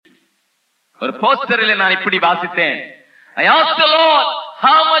ஒரு போஸ்டரில் நான் இப்படி வாசித்தேன், I asked the Lord,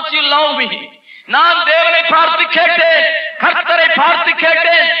 how much you love me. நான் தேவனை பார்த்து கேட்டேன், கர்த்தரை பார்த்து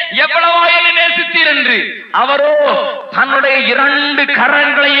கேட்டேன், எவ்வளவா என்னை நேசித்தீர் என்று. அவரோ தன்னுடைய 2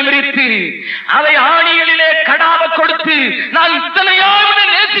 கரங்களையும் விரித்து அதை ஆணிகளிலே கடாவ கொடுத்து, நான் இத்தனையாவது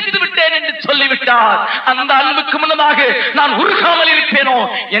நேசித்து விட்டேன் என்று சொல்லிவிட்டார். அந்த அன்புக்கு முன்னதாக நான் உருகாமல் இருப்பேனோ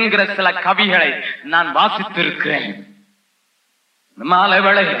என்கிற சில கவிகளை நான் வாசித்திருக்கிறேன். மாலை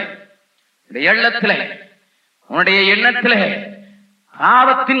வேளையிலே எண்ணத்திலே, உன்னுடைய எண்ணத்திலே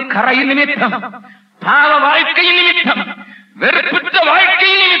பாவத்தின் கரை நிமித்தம், பாவ வாழ்க்கை நிமித்தம், வெறுப்புற்ற வாழ்க்கை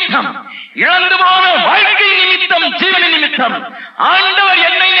நிமித்தம், இழந்து போன வாழ்க்கை நிமித்தம், ஜீவன நிமித்தம் ஆண்டவர்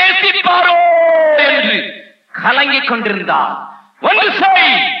என்னை நேசிப்பாரோ என்று கலங்கிக் கொண்டிருந்தார். ஒன்று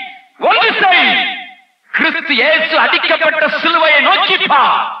செய், கிறிஸ்து இயேசு அடிக்கப்பட்ட சிலுவையை நோக்கிப்பா,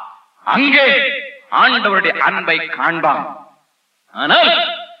 அங்கே ஆண்டவருடைய அன்பை காண்பான். ஆனால்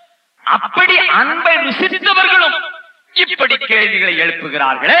அப்படி அன்பை ருசித்தவர்களும் இப்படி கேள்விகளை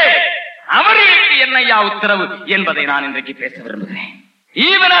எழுப்புகிறார்களே, அவர்களுக்கு என்னையா உத்தரவு என்பதை நான் இன்றைக்கு பேச விரும்புகிறேன்.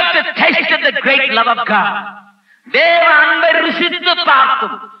 Even after tasting the great love of God, தேவ அன்பை ருசித்து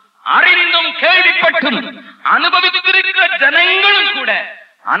பார்த்தும் அறிந்தும் கேள்விப்பட்டும் அனுபவித்திருக்கிற ஜனங்களும் கூட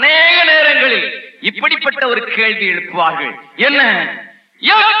அநேக நேரங்களில் இப்படிப்பட்ட ஒரு கேள்வி எழுப்புவார்கள். என்ன?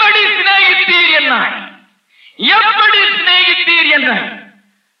 எப்படி சிநேகித்தீர் என்ன? எப்படி சிநேகித்தீர் என்ன?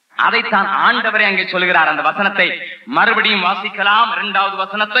 அதைத்தான் ஆண்டவரே அங்கே சொல்கிறார். அந்த வசனத்தை மறுபடியும் வாசிக்கலாம். 2வது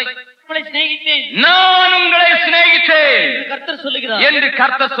வசனத்தை, நான் உங்களை சிநேகித்தேன் என்று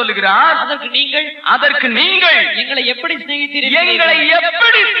கர்த்தர் சொல்லுகிறார். அதற்கு நீங்கள் எங்களை எப்படி சிநேகித்தீர்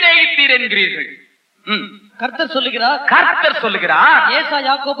என்கிறீர்கள். கர்த்தர் சொல்லுகிறார், ஏசா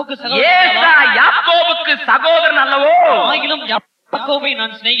யாக்கோபுக்கு சகோதரன் அல்லவோ, ஆகிலும் யாக்கோபை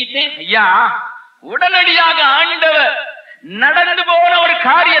நான் சிநேகித்தேன். ஐயா, உடனடியாக ஆண்டவர் நடந்து போன ஒரு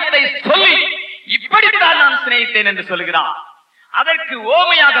காரியத்தை சொல்லி இப்படித்தான் நான் சிநேகித்தேன் என்று சொல்கிறார். அதற்கு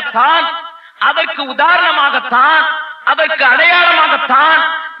ஓமையாகத்தான், அதற்கு உதாரணமாகத்தான், அதற்கு அடையாளமாகத்தான்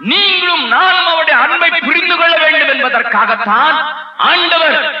நீங்களும் நானும் அவருடைய அன்பை புரிந்து கொள்ள வேண்டும் என்பதற்காகத்தான்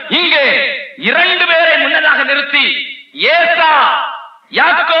ஆண்டவர் இங்கே 2 பேரை முன்னதாக நிறுத்தி, ஏசா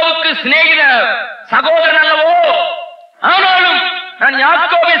யாக்கோவுக்கு சிநேகித சகோதரன் அல்லவோ, ஆனாலும் நான்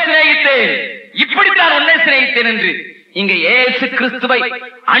யாக்கோவை சிநேகித்தேன், இப்படித்தான் உன்னை சிநேகித்தேன் என்று இங்கே இயேசு கிறிஸ்துவை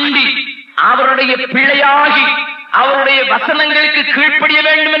அண்டி அவருடைய பிள்ளையாகி அவருடைய வசனங்களுக்கு கீழ்ப்படிய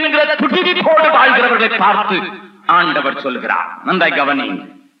வேண்டும் என்கிற துடிப்போடு வாழ்கிறவர்களை பார்த்து ஆண்டவர் சொல்கிறார். நன்றாய் கவனி.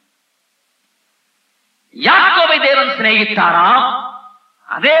 யாக்கோவை தேவன் சிநேகித்தாராம்.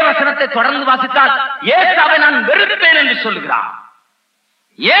 அதே வசனத்தை தொடர்ந்து வாசித்தால் ஏசாவை நான் வெறுப்பேன் என்று சொல்கிறார்.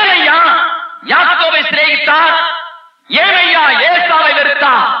 ஏனையா யாக்கோவை சிநேகித்தார், ஏனையா ஏசாவை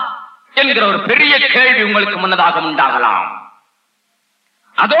வெறுத்தார் என்கிற ஒரு பெரிய கேள்வி உங்களுக்கு முன்னதாக உண்டாகலாம்.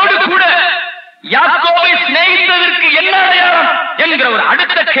 அதோடு கூட யாக்கோபை சிநேகித்ததற்கு என்ன அடையாளம் என்கிற ஒரு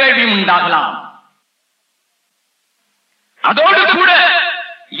அடுத்த கேள்வியும் உண்டாகலாம். அதோடு கூட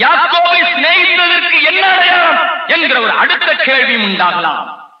யாக்கோபை சிநேகித்ததற்கு என்ன அடையாளம் என்கிற ஒரு அடுத்த கேள்வியும் உண்டாகலாம்.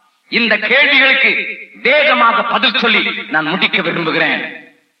 இந்த கேள்விகளுக்கு வேகமாக பதில் சொல்லி நான் முடிக்க விரும்புகிறேன்.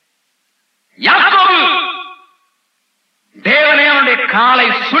 யாக்கோபு தேவனே அவனுடைய காலை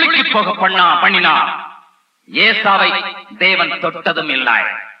சுளுக்கி போக பண்ணினார். ஏசாவை தேவன் தொட்டதும் இல்லை.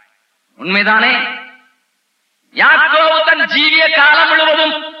 உண்மைதானே? யாக்கோபு தன் ஜீவிய காலம்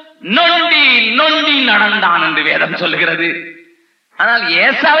முழுவதும் நொண்டி நொண்டி நடந்தான் என்று வேதம் சொல்லுகிறது. ஆனால்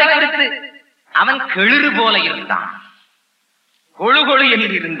ஏசாவை குறித்து அவன் கெழுறு போல இருந்தான், கொழு கொழு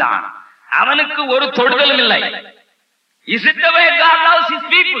என்று இருந்தான். அவனுக்கு ஒரு தொடுதலும் இல்லை. Is it the way God loves his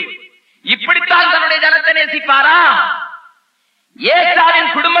people? இப்படித்தான் தன்னுடைய ஜனத்தை நேசிப்பாரா? ஏசாவின்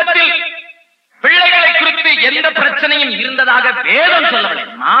குடும்பத்தில் பிள்ளைகளை குறித்து எந்த பிரச்சனையும் இருந்ததாக வேதம் சொல்லவில்லை.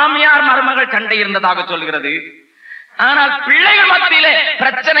 மாமியார் மருமகள் சண்டை இருந்ததாக சொல்கிறது, ஆனால் பிள்ளைகள் மத்தியிலே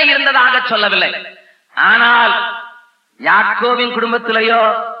பிரச்சனை இருந்ததாக சொல்லவில்லை. ஆனால் யாக்கோவின் குடும்பத்திலேயோ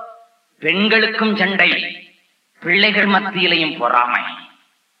பெண்களுக்கும் சண்டை, பிள்ளைகள் மத்தியிலையும் பொறாமை.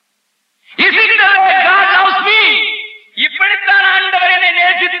 இப்படித்தான் ஆண்டவர் என்னை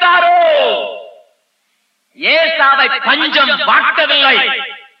நேசித்தாரோ? ஏசாவை பஞ்சம் வாட்டவில்லை,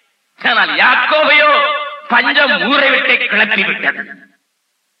 ஆனால் யாக்கோபையோ பஞ்சம் ஊரை விட்டு கிளப்பி விட்டது.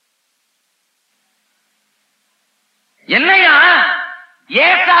 என்னையா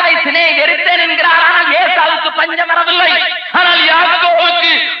ஏசாவை வெறுத்தேன் என்கிறார், ஆனால் ஏசாவுக்கு பஞ்சம் வரவில்லை. ஆனால்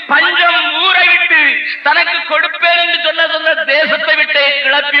யாக்கோபுக்கு பஞ்சம் ஊரை விட்டு தனக்கு கொடுப்பேன் என்று சொன்ன தேசத்தை விட்டு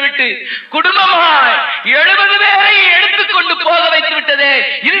கிளப்பி விட்டு குடும்பமாய் 70 பேரை எடுத்துக்கொண்டு போக வைத்து விட்டதே.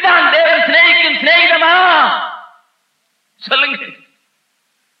 இதுதான் தேவன் சிநேகிக்கும் சிநேகிதமா? சொல்லுங்க.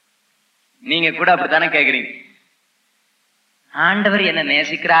 நீங்க கூட அப்படித்தானே கேக்குறீங்க. ஆண்டவர் என்ன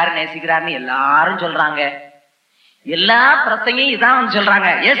நேசிக்கிறாரு நேசிக்கிறாருன்னு எல்லாரும் சொல்றாங்க. எல்லா பிரசங்கையும் இதான் சொல்றாங்க,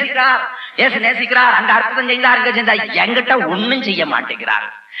 ஏசிக்கிறார், ஏசு நேசிக்கிறார், அங்க அற்புதம் செய்தார், இங்க செஞ்சார். என்கிட்ட ஒண்ணும் செய்ய மாட்டேங்கிறார்.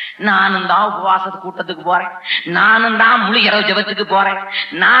 நானும் தான் உபவாச கூட்டத்துக்கு போறேன், நானும் தான் முழு இரவு ஜெபத்துக்கு போறேன்,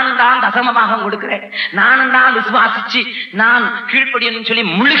 நானும் தான் தசமபாகம் கொடுக்கிறேன், நானும் தான் விசுவாசிச்சு நான் கீழ்ப்படின்னு சொல்லி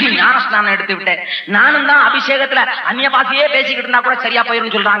முழுகி ஞானஸ்நானம் எடுத்து விட்டேன், நானும் தான் அபிஷேகத்துல அந்நிய பாஷையே பேசிக்கிட்டு இருந்தா கூட சரியா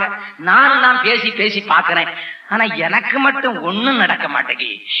போயிரும் சொல்றாங்க, நானும் தான் பேசி பேசி பாக்குறேன். ஆனா எனக்கு மட்டும் ஒண்ணும் நடக்க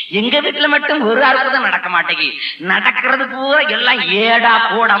மாட்டேங்கி, எங்க வீட்டுல மட்டும் ஒரு அற்புதம் நடக்க மாட்டேங்கி. நடக்கிறது போல எல்லாம் ஏடா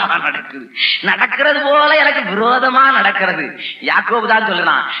போடாம நடக்குது, நடக்கிறது போல எனக்கு விரோதமா நடக்கிறது. யாக்கோபு தான்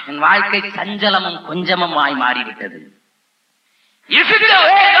சொல்றான், என் வாழ்க்கை சஞ்சலமும் கொஞ்சமும் ஆய் மாறிவிட்டது.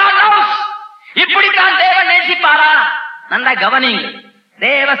 இப்படித்தான் தேவன் நேசிப்பாரா? நல்லா கவனிங்க.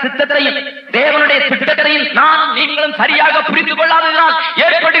 தேவ சித்தத்தையும் தேவனுடைய திட்டத்தையும் நானும் நீங்களும் சரியாக புரிந்து கொள்ளாததால்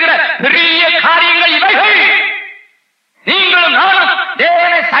ஏற்படுகிற பெரிய காரியங்கள் இவைகள். நீங்களும் நானும்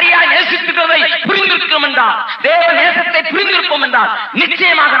தேவனை சரியா நேசித்துக்கிறதை புரிந்திருக்கிறோம் என்றால், தேவ நேசத்தை புரிந்திருப்போம் என்றால்,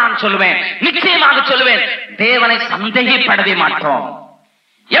 நிச்சயமாக நான் சொல்லுவேன், நிச்சயமாக சொல்லுவேன், தேவனை சந்தேகப்படவே மாட்டோம்.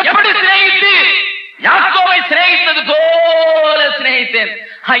 எப்படி சிநேகித்து யாக்கோபை சிநேகித்தது போல சிநேகித்தேன்.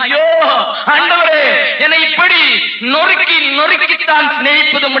 ஐயோ ஆண்டவரே, என்னை இப்படி நொறுக்கி நொறுக்கித்தான்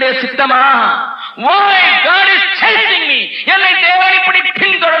சிநேகிப்பது உம்முடைய சித்தமா? Why God is chasing me? என்னை தேவன் இப்படி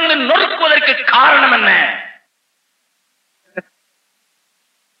பின்தொடர்ந்து நொறுக்குவதற்கு காரணம் என்ன?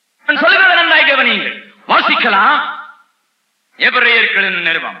 சொல்லுகிறது நன்றாய் கவனியுங்கள். வாசிக்கலாம். எபிரேயர்களின்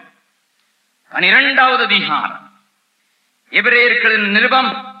நிருபம் 12வது அதிகாரம். எபிரேயர்களின்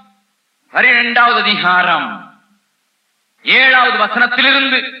நிருபம் 12வது அதிகாரம் 7வது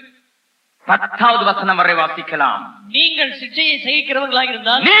வசனத்திலிருந்து 10வது வசனம் வரை வாசிக்கலாம். நீங்கள் சிட்சையை சகிக்கிறவர்களாக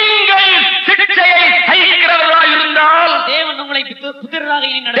இருந்தால், நீங்கள் சிட்சையை சகிக்கிறவர்களாக இருந்தால் தேவன் உங்களை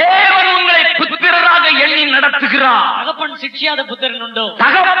புத்திரராக எண்ணி நடத்துகிறார். தகப்பன் சிட்சியாத புத்திரன் உண்டோ?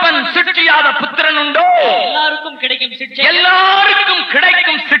 தகப்பன் சிட்சியாத புத்திரன் உண்டோ? எல்லாருக்கும் கிடைக்கும் சிட்சை, எல்லாருக்கும்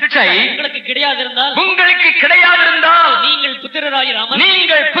கிடைக்கும் சிட்சை உங்களுக்கு கிடையாதிருந்தால், உங்களுக்கு கிடையாதிருந்தால் நீங்கள் புத்திரராயிராமல்,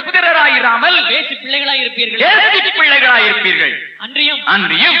 நீங்கள் புத்திரராயிராமல் பேசி பிள்ளைகளாயிருப்பீர்கள், பேசி பிள்ளைகளாயிருப்பீர்கள். அன்றியும்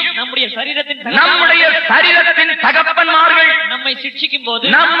நம்முடைய சரீரத்தின் தகப்பன்மார்கள் நம்மை சிட்சிக்கும் போது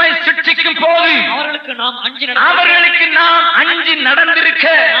அவர்களுக்கு நாம் அஞ்சி நடந்திருக்க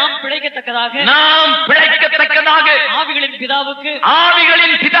நாம் பிழைக்கத்தக்கதாக ஆவிகளின்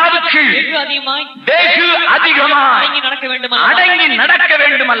பிதாவுக்கு வெகு அதிகமாய் அடங்கி நடக்க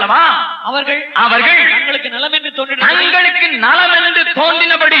வேண்டும் அல்லவா? அவர்கள் தங்களுக்கு நலம் என்று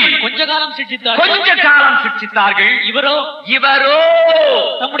தோன்றினபடி கொஞ்ச காலம் சிட்சித்தார்கள். இவரோ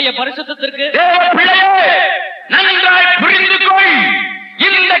தம்முடைய பரிசுத்தத்திற்கு நன்றாய் புரிந்து கொள்,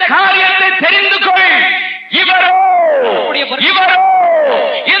 இந்த காரியத்தை தெரிந்து கொள். இவரோ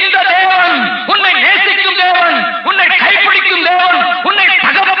இந்த தேவன், உன்னை நேசிக்கும் தேவன், உன்னை கைப்பிடிக்கும் தேவன், உன்னை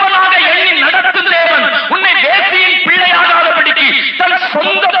தகவலாக எண்ணி நடத்தும் தேவன், உன்னை தேசியின் பிள்ளையாகாதபடிக்கு தன்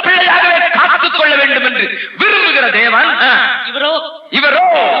சொந்த பிள்ளையாகவே காத்துக் கொள்ள வேண்டும் என்று விரும்புகிற தேவன். இவரோ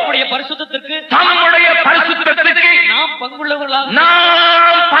நம்முடைய பரிசுத்தத்திற்கு நாம்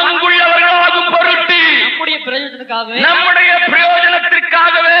பங்குள்ளவர்களாகும் பொருட்டு நம்முடைய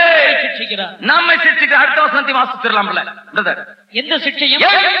பிரயோஜனத்திற்காகவே நம்மை சிட்சிக்கிறார். அடுத்த வசனத்தை வாசித்திரலாம்ல. எந்த சிட்சையும்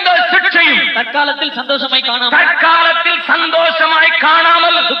தற்காலத்தில் சந்தோஷமாய்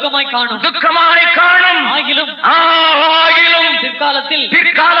காணாமல் துக்கமாய் காணும். ஆகிலும் பிற்காலத்தில்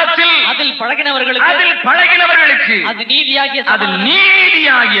அதில் பழகினவர்களுக்கு அது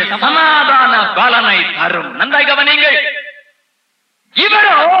நீதியாகிய சமாதான பலனை தரும். நன்றாய் கவனியுங்கள்.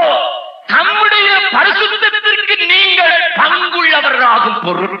 இவரோ தம்முடைய பரிசுத்தத்திற்கு நீங்கள் பங்குள்ளவராகும்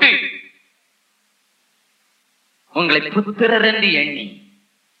பொருட்டு உங்களை புத்திரர் என்று எண்ணி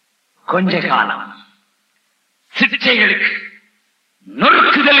கொஞ்ச காலம் சிட்சைகளுக்கு,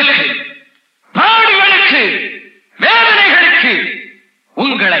 நொறுக்குதலுக்கு, பாடுகளுக்கு, வேதனைகளுக்கு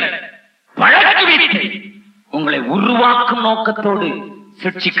உங்களை பழக்குவித்து உங்களை உருவாக்கும் நோக்கத்தோடு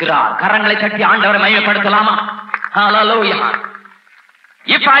சிட்சிக்கிறார். கரங்களை தட்டி ஆண்டவரை மையப்படுத்தலாமா? ஹல்லேலூயா.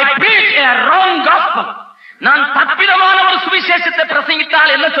 If I preach a wrong gospel, நான் தப்பிதமான ஒரு சுவிசேஷத்தை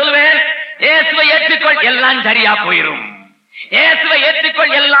பிரசங்கித்தால் என்ன சொல்வேன்? இயேசுவை ஏற்றுக்கொள், எல்லாம் சரியா போயிரும். இயேசுவை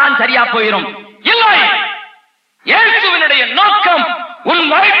ஏற்றுக்கொள், எல்லாம் சரியா போயிரும். இல்லை, இயேசுவினுடைய நோக்கம் உன்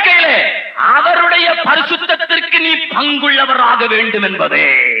வாழ்க்கையிலே அவருடைய பரிசுத்தத்திற்கு நீ பங்குள்ளவராக வேண்டும் என்பதே.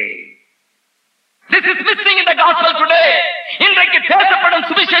 This is missing in the gospel today. இன்றைக்கு பேசப்படும்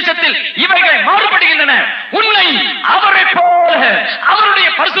சுவிசேஷத்தில் இவைகள் மாறுபடுகின்றன. உன்னை அவரை போல அவருடைய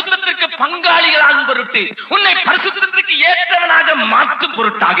பரிசுத்தத்திற்கு பங்காளிகளாகும் பொருட்டு, உன்னை பரிசுத்தத்திற்கு ஏற்றவனாக மாற்றும்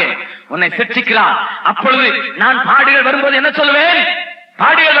பொருட்டாக உன்னை சிட்சிக்கிறார். அப்பொழுது நான் பாடுகள் வரும்போது என்ன சொல்லுவேன்?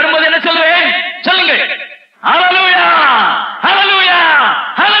 சொல்லுங்கள். ஹல்லேலூயா, ஹல்லேலூயா,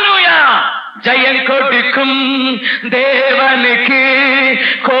 ஹல்லேலூயா. ஜெயம் கொடுக்கும் தேவனுக்கு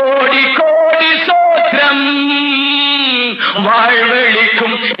கோடி கோடி ஸ்தோத்திரம்.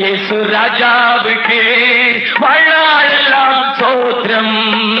 வாழ்வளிக்கும் இயேசு ராஜாவுக்கு வாழ்நாளெல்லாம் ஸ்தோத்திரம்.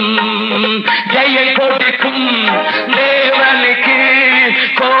 ஜெயம் கொடுக்கும் தேவனுக்கு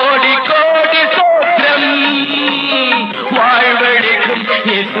கோடி கோடி ஸ்தோத்திரம். வாழ்வளிக்கும்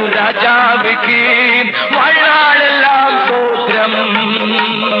இயேசு ராஜாவுக்கு வாழ்நாளெல்லாம் ஸ்தோத்திரம்.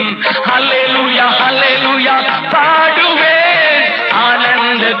 ஹல்லேலூயா, ஹல்லேலூயா பாடுவேன்,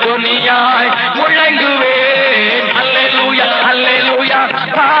 ஆனந்த துணியாய் முழங்குவேன். ஹல்லேலூயா, ஹல்லேலூயா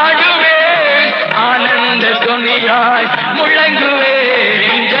பாடுவேன், ஆனந்த துணியாய் முழங்குவேன்.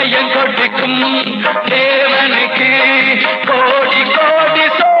 ஜெயம் கொடுக்கும் தேவனுக்கு கோடி கோடி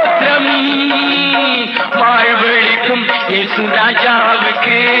ஸ்தோத்திரம். வாழ்வளிக்கும் இயேசு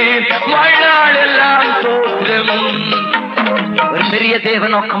ராஜாவுக்கு வாழ்நாளெல்லாம் ஸ்தோத்திரம். ஒரு பெரிய தேவ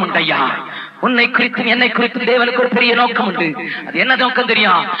நோக்கம் உண்டையா. உன்னை குறித்தும் என்னை குறித்தும் தேவனுக்கு ஒரு பெரிய நோக்கம் உண்டு. அது என்ன நோக்கம்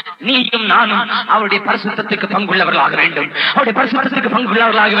தெரியும்? நீயும் நானும் அவருடைய பரிசுத்தத்துக்கு பங்குள்ளவர்களாக வேண்டும். அவருடைய பரிசுத்தத்துக்கு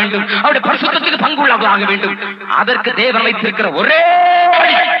பங்குள்ளவர்களாக வேண்டும். அவருடைய பரிசுத்தத்துக்கு பங்குள்ளவர்களாக வேண்டும். அதற்கு தேவன் வைத்திருக்கிற ஒரே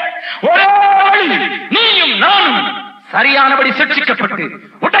வழி, ஒரே வழி, நீயும் நானும் சரியானபடி சிருஷ்டிக்கப்பட்டு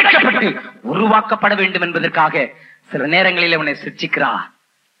உடைக்கப்பட்டு உருவாக்கப்பட வேண்டும் என்பதற்காக சில நேரங்களில் உன்னை சிருஷ்டிக்கிறார்.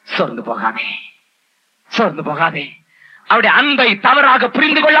 சோர்ந்து போகாதே, சோர்ந்து போகாதே. அவருடைய அன்பை தவறாக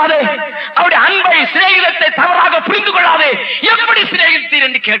புரிந்து கொள்ளாதே. அவருடைய அன்பை, சிநேகிதத்தை தவறாக புரிந்து கொள்ளாதே. எப்படி சிநேகித்தீர்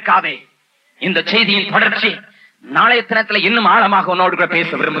என்று கேட்காதே. இந்த செய்தியின் தொடர்ச்சி நாளைய தினத்தில் இன்னும் ஆழமாக உன்னோடு கூட பேச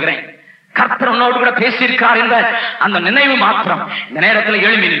விரும்புகிறேன். கர்த்தர் உன்னோடு கூட பேசியிருக்கிறார் என்ற அந்த நினைவு மாத்திரம் இந்த நேரத்தில்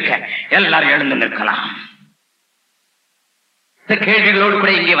எழும்பி நிற்க எல்லாரும் எழுந்து நிற்கலாம். கேள்விகளோடு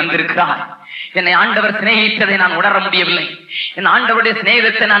கூட இங்கே வந்திருக்கிறார். என்னை ஆண்டவர் சிநேகித்ததை நான் உணர முடியவில்லை. என் ஆண்டவருடைய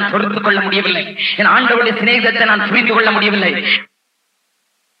சிநேகிதத்தை நான் பொறுத்துக் கொள்ள முடியவில்லை. என் ஆண்டவருடைய சிநேகிதத்தை நான் புரிந்து கொள்ள முடியவில்லை.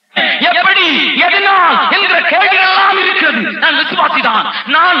 எப்படி, எதனால் என்கிற கேள்விகள் எல்லாம் இருக்கிறது. நான் விசுவாசிதான்,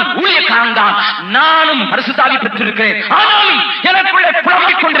 நான் ஊழியக்காரன் தான், நானும் பரிசுத்தாவி பெற்றிருக்கிறேன். ஆனாலும் எனக்குள்ளே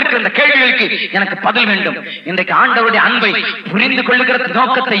புலம்பிக் கொண்டிருக்கிற இந்த கேள்விகளுக்கு எனக்கு பதில் வேண்டும். இன்றைக்கு ஆண்டவருடைய அன்பை புரிந்து கொள்ளுகிற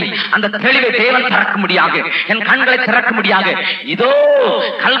நோக்கத்தை, அந்த தெளிவை தேவன் திறக்க முடியாது, என் கண்களை திறக்க முடியாது. இதோ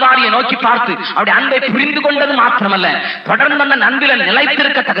கல்வாரியை நோக்கி பார்த்து அவருடைய அன்பை புரிந்து கொண்டது மாத்திரமல்ல, தொடர்ந்து அந்த அன்பில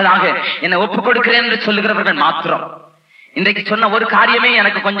நிலைத்திருக்கத்தக்கதாக என்னை ஒப்புக் கொடுக்கிறேன் என்று சொல்லுகிறவர்கள் மாத்திரம். இன்றைக்கு சொன்ன ஒரு காரியமே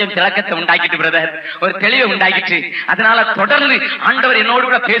எனக்கு கொஞ்சம் திளக்கத்தை உண்டாக்கிட்டு பிரதர், ஒரு தெளிவை உண்டாக்கிட்டு, அதனால தொடர்ந்து ஆண்டவர் என்னோடு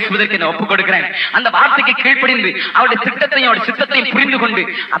கூட பேசுவதற்கு நான் ஒப்புக் கொடுக்கிறேன். அந்த வார்த்தைக்கு கீழ்ப்படிந்து அவருடைய திட்டத்தையும் அவருடைய சித்தத்தையும் புரிந்து கொண்டு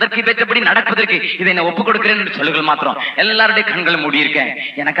அதற்கு ஏற்றபடி நடப்பதற்கு இதை நான் ஒப்புக் கொடுக்கிறேன் என்று சொல்லுங்கள் மாத்திரம். எல்லாருடைய கண்களும் மூடியிருக்கேன்.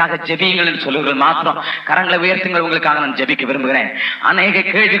 எனக்காக ஜெபியுங்கள் என்று சொல்லுங்கள் மாத்திரம். கரங்களை உயர்த்துங்கள், உங்களுக்காக நான் ஜெபிக்க விரும்புகிறேன். அநேக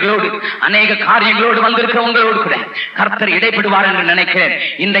கேள்விகளோடு அநேக காரியங்களோடு வந்திருக்கிற உங்களோடு கூட கர்த்தர் இடைப்படுவார் என்று நினைக்கிறேன்.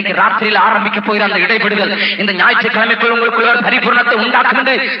 இன்றைக்கு ராத்திரியில் ஆரம்பிக்க போகிற அந்த இடைப்படுதல் இந்த ஞாயிற்றுக்கிழமைக்குள் உங்களுக்குள்ள பரிபூர்ணத்தை உண்டாக்கும்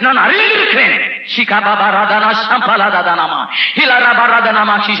என்று நான் அறிந்திருக்கிறேன்.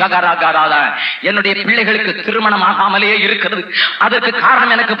 என்னுடைய பிள்ளைகளுக்கு திருமணம் ஆகாமலே இருக்கிறது. அதற்கு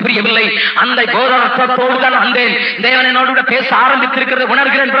காரணம் எனக்கு புரியவில்லை. அந்த போதத்தோடு தான் வந்தேன். தேவனோடு பேச ஆரம்பித்திருக்கிறது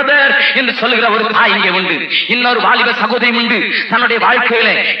உணர்கிறேன் பிரதர் என்று சொல்லுகிற ஒரு தாய் இங்கே உண்டு. இன்னொரு வாலிப சகோதரி உண்டு. தன்னுடைய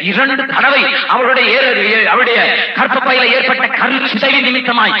வாழ்க்கையில 2 தடவை அவருடைய கற்பப்பையில ஏற்பட்ட கருச்சிதை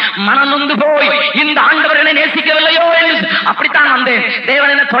நிமித்தமாய் மனநொந்து போய் இந்த ஆண்டவர் என்னை நேசிக்கவில்லையோ என்று அப்படித்தான் வந்தேன்.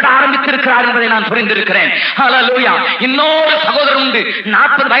 தேவன் என்னை தொட ஆரம்பித்திருக்கிறார் என்பதை நான் புரிந்திருக்கிறேன். ஹல்லேலூயா. இன்னொரு சகோதரன் உண்டு.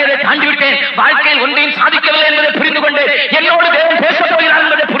 40 வயதை தாண்டி விட்டேன். வாழ்க்கையில் ஒன்றையும் சாதிக்கவில்லை என்பதை புரிந்து கொண்டு என்னோடு தேவன் பேசப் போகிறார்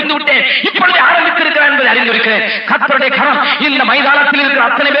என்பதை புரிந்து விட்டேன். இப்பொழுது ஆரம்பித்திருக்கிறார் என்பதை அறிந்திருக்கிறேன். கர்த்தருடைய கரம் இந்த மைதானத்தில் இருக்கிற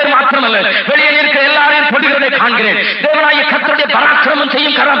அத்தனை பேர் மாத்திரமல்ல, வெளியே இருக்கிற எல்லாரையும் தொடுகிறதை காண்கிறேன். தேவனாகிய கர்த்தருடைய பராக்கிரமம்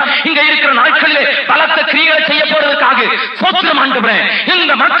செய்யும் கரம் இங்க இருக்கிற நாட்களிலே பலத்த கிரியைகளை செய்ய போவதற்காக ஸ்தோத்திரம் ஆண்டவரே.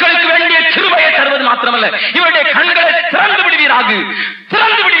 இந்த மக்களுக்கு வேண்டிய கிருபையை தருவது மாத்திரமல்ல, இவருடைய கண்களை திறந்து விடுவீராக,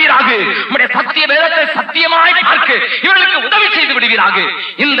 திறந்து விடுவீராக. உம்முடைய சத்திய வேதத்தை சத்தியமாய் பார்க்க இவர்களுக்கு உதவி செய்து விடுவீராக.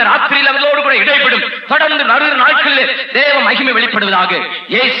 இந்த ராத்திரியில் அவர்களோடு கூட இடைப்படும் தொடர்ந்து நறு நாட்களில் தேவ மகிமை வெளிப்படுவதாக.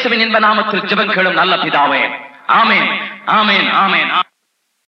 இயேசுவின் இன்ப நாமத்தில் ஜெபம் கேளும் நல்ல பிதாவே. ஆமென், ஆமென், ஆமென்.